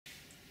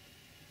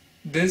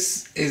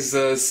This is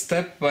a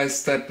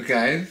step-by-step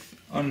guide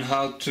on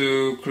how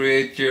to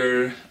create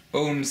your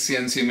own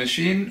CNC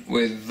machine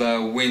with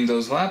a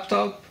Windows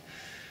laptop,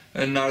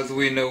 an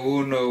Arduino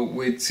Uno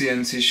with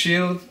CNC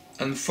Shield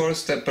and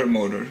 4-stepper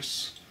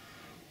motors.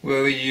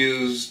 We'll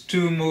use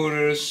 2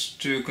 motors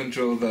to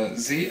control the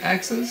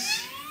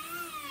Z-axis,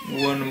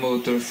 1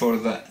 motor for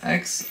the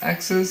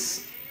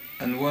X-axis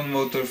and 1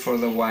 motor for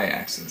the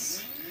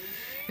Y-axis.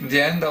 In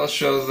the end, I'll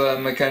show the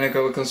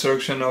mechanical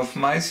construction of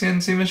my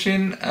CNC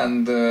machine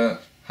and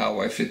how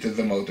I fitted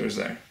the motors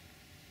there.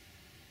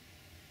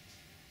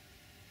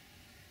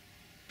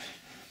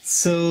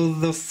 So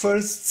the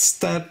first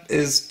step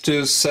is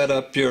to set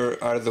up your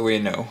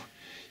Arduino.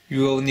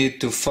 You will need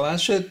to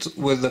flash it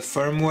with the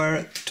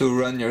firmware to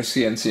run your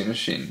CNC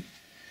machine.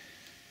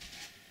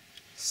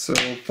 So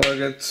plug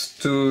it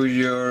to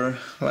your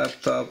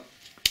laptop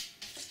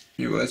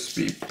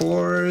USB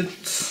port,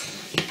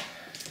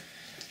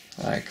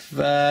 like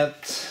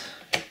that.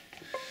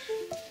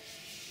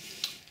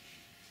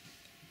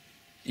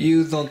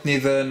 You don't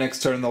need an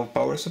external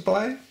power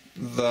supply.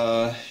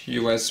 The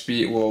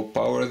USB will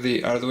power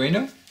the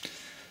Arduino.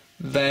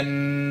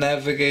 Then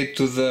navigate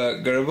to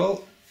the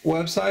Gerbil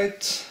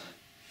website,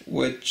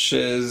 which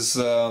is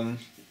the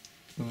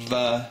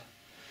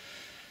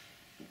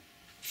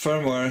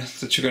firmware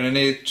that you're going to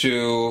need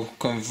to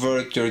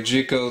convert your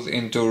G-code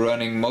into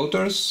running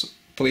motors.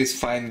 Please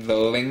find the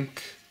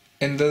link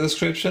in the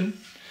description.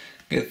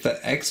 Get the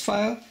X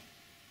file.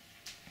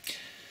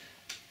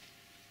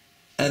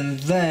 And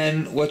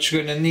then what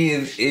you're going to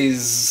need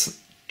is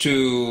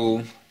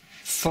to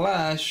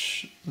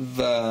flash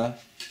the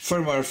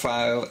firmware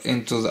file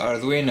into the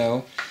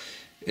Arduino.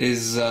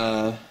 Is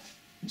a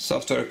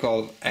software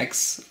called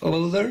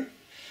Xloader.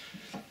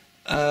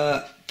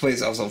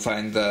 Please also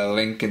find the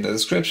link in the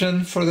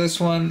description for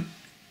this one.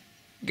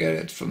 Get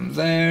it from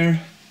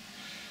there.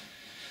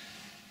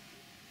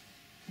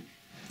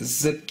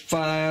 Zip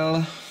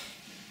file.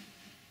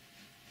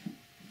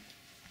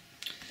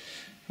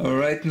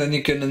 Alright, then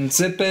you can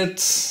unzip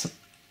it.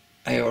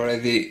 I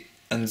already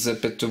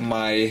unzip it to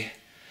my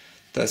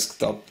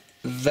desktop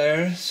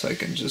there, so I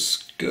can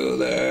just go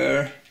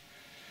there,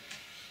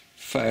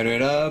 fire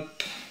it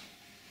up,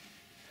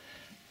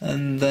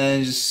 and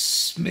then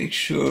just make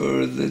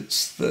sure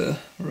that's the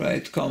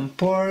right COM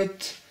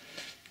port.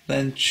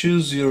 Then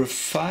choose your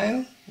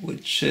file,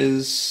 which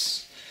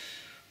is,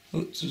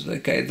 oops,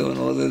 like I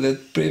downloaded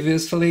it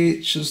previously.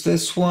 Choose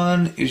this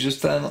one. You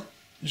just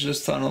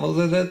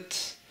downloaded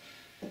it.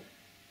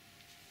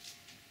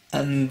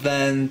 And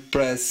then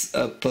press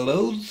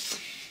upload.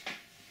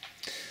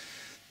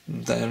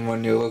 Then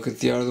when you look at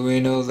the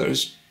Arduino,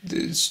 there's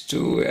these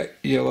 2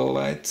 yellow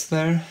lights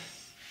there.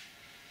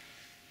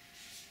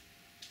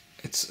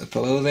 It's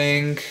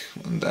uploading,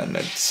 and then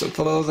it's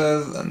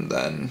uploaded, and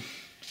then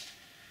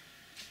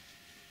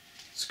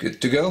it's good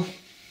to go.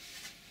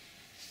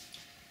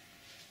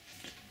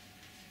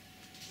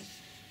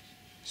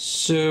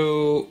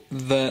 So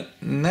the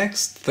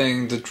next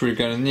thing that we're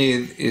gonna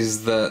need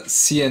is the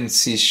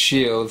CNC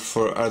Shield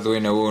for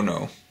Arduino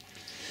Uno.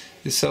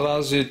 This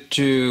allows you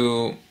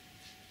to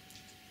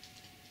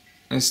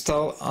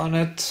install on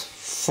it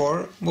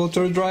 4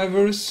 motor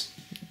drivers,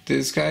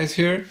 these guys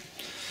here.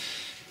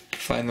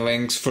 Find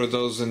links for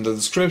those in the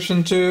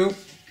description too.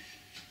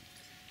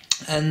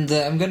 And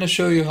I'm gonna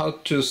show you how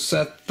to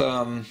set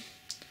the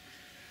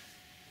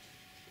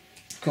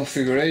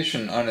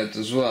configuration on it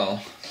as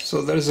well.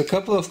 So there's a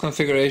couple of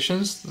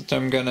configurations that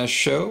I'm gonna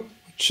show,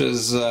 which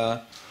is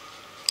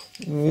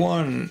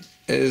one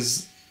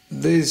is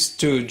these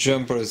 2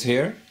 jumpers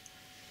here.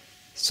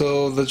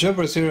 So the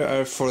jumpers here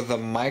are for the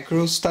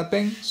micro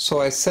stepping,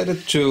 so I set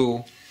it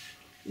to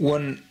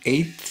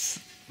 1/8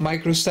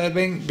 micro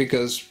stepping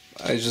because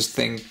I just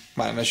think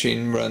my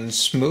machine runs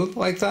smooth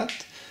like that,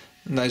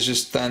 and I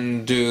just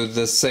then do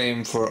the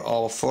same for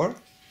all 4.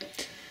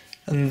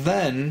 And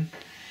then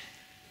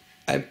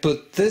I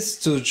put these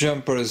 2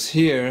 jumpers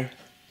here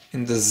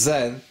in the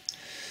Z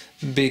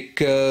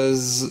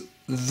because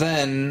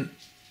then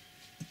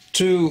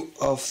 2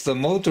 of the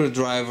motor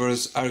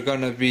drivers are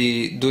gonna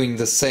be doing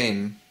the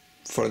same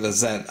for the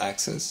Z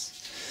axis.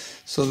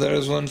 So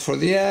there's one for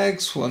the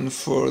X, one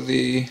for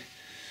the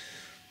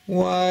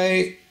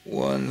Y,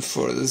 one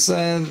for the Z,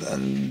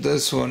 and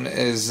this one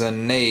is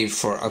an A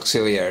for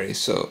auxiliary.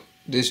 So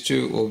these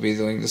 2 will be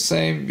doing the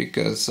same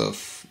because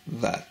of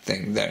that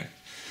thing there.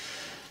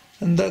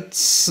 And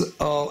that's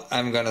all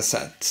I'm gonna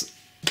set.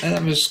 And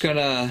I'm just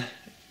gonna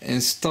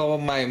install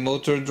my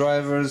motor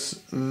drivers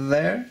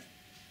there.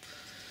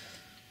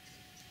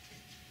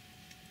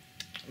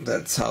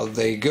 That's how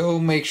they go.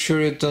 Make sure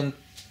you don't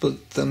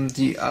put them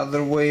the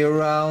other way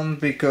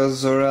around,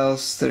 because or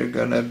else they're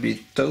gonna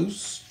be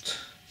toast.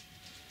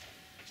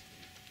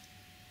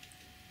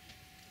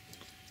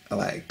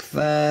 Like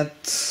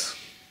that.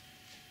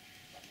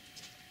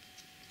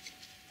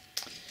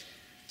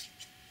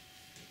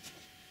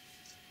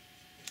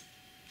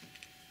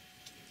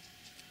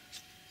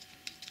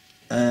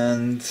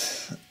 And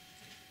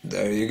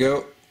there you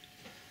go.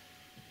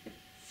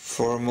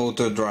 for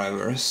motor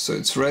drivers, so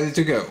it's ready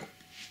to go.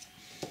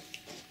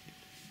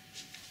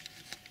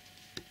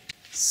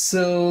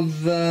 So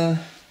the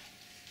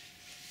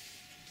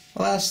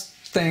last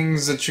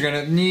things that you're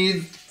gonna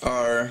need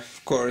are,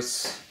 of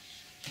course,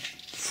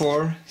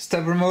 4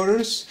 stepper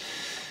motors.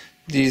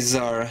 These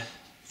are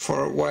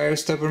 4-wire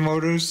stepper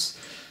motors.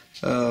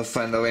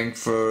 Find a link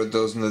for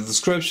those in the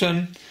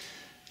description.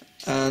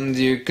 And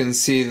you can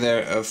see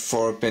there a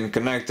 4-pin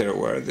connector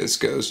where this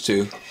goes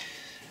to.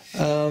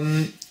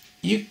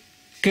 You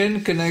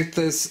can connect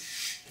this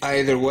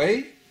either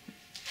way.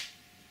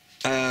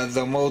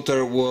 The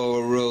motor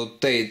will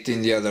rotate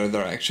in the other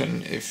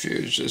direction if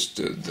you just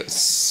do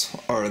this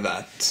or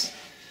that.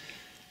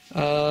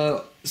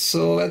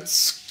 So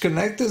let's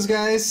connect this,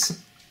 guys.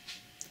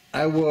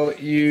 I will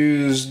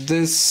use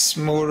this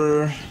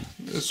motor,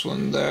 this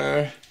one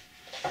there,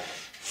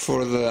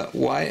 for the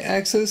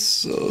y-axis,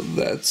 so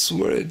that's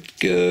where it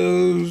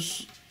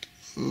goes,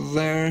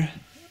 there.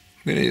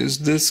 I'm gonna use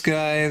this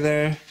guy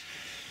there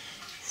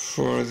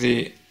for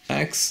the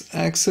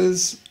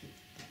x-axis.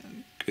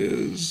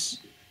 Goes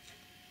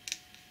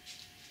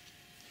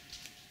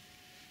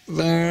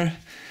there,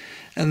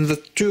 and the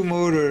 2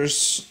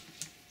 motors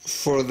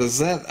for the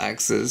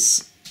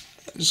z-axis,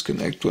 just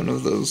connect one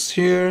of those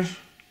here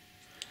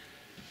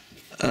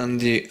and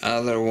the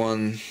other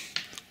one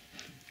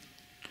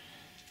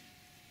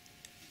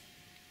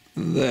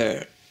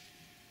there.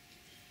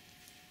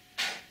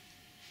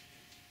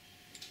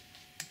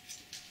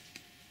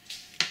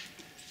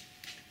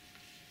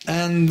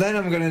 And then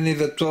I'm gonna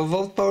need a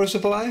 12-volt power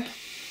supply.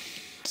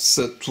 It's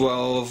a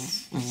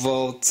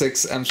 12-volt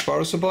 6 amps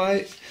power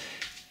supply.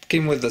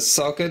 Came with the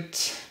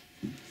socket.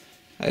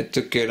 I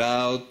took it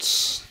out.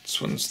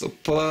 This one's the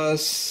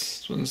plus,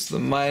 this one's the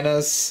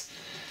minus,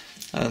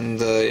 and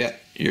yeah,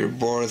 your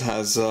board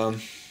has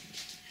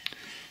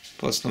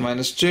plus and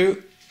minus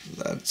 2.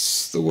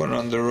 That's the one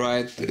on the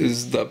right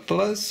is the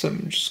plus.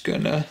 I'm just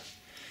gonna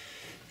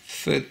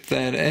fit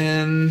that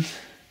in.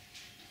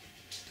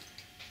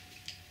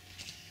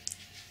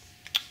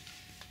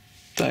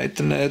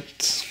 Tighten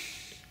it.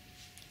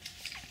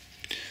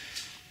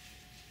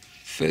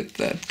 Fit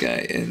that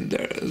guy in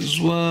there as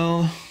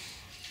well.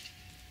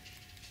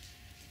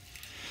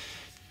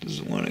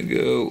 Doesn't want to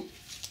go.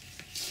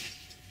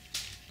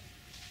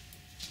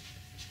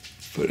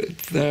 Put it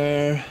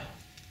there.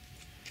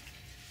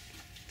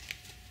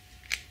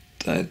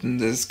 Tighten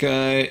this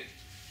guy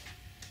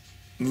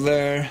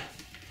there.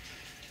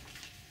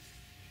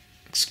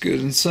 Looks good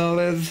and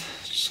solid.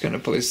 Just gonna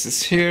place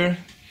this here.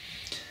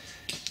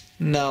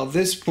 Now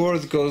this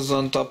board goes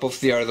on top of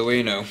the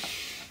Arduino.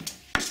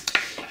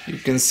 You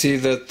can see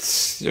that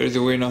the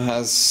Arduino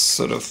has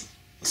sort of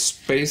a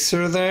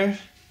spacer there,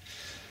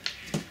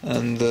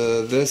 and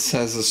this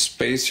has a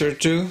spacer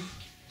too.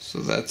 So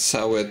that's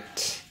how you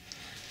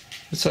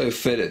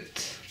fit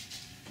it,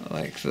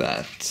 like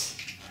that.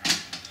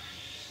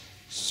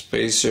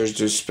 Spacer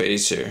to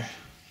spacer.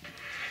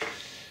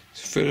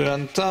 Fit it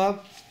on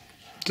top.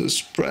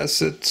 Just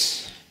press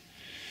it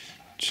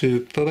to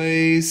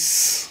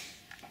place,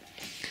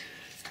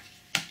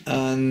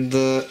 and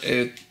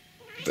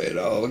if it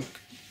all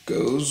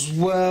goes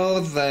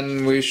well,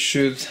 then we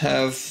should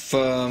have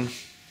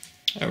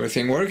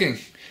everything working.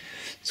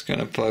 Just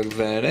gonna plug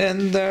that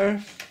in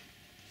there.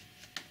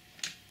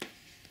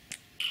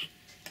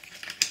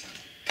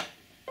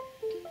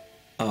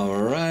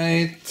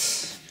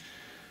 Alright,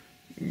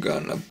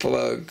 gonna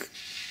plug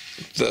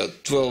the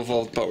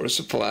 12-volt power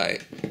supply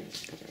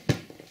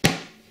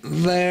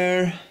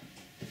there.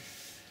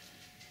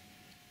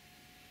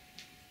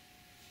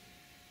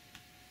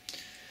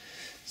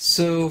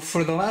 So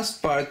for the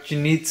last part, you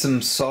need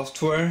some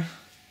software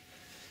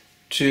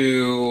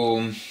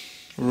to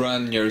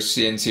run your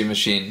CNC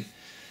machine.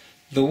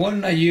 The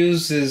one I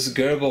use is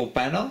Gerbil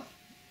Panel.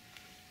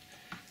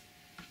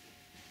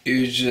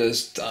 You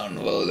just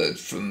download it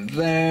from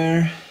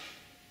there,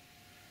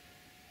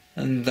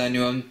 and then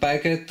you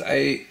unpack it.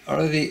 I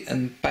already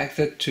unpacked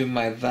it to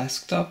my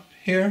desktop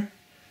here,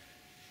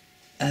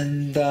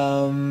 and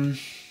you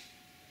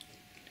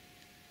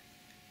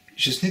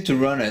just need to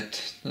run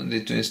it. Don't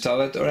need to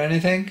install it or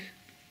anything.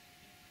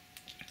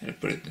 I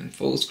put it in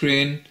full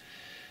screen,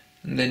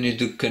 and then you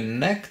do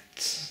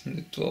connect, and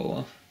it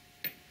will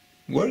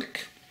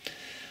work.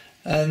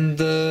 And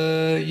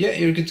yeah,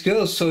 you're good to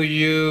go. So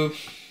you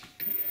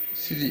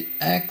see the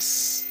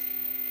X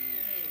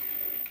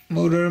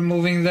motor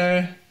moving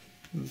there,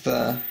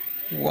 the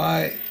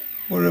Y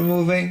motor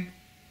moving,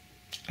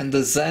 and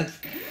the Z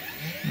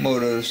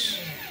motors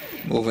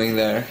moving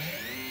there.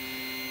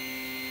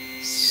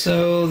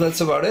 So that's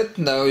about it.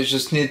 Now you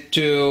just need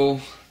to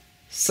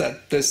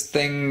set this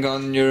thing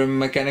on your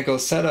mechanical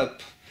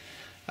setup.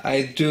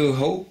 I do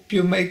hope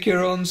you make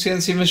your own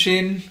CNC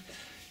machine.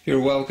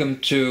 You're welcome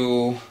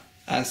to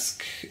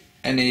ask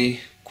any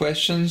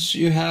questions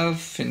you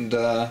have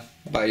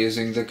by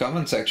using the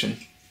comment section.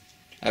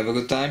 Have a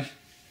good time.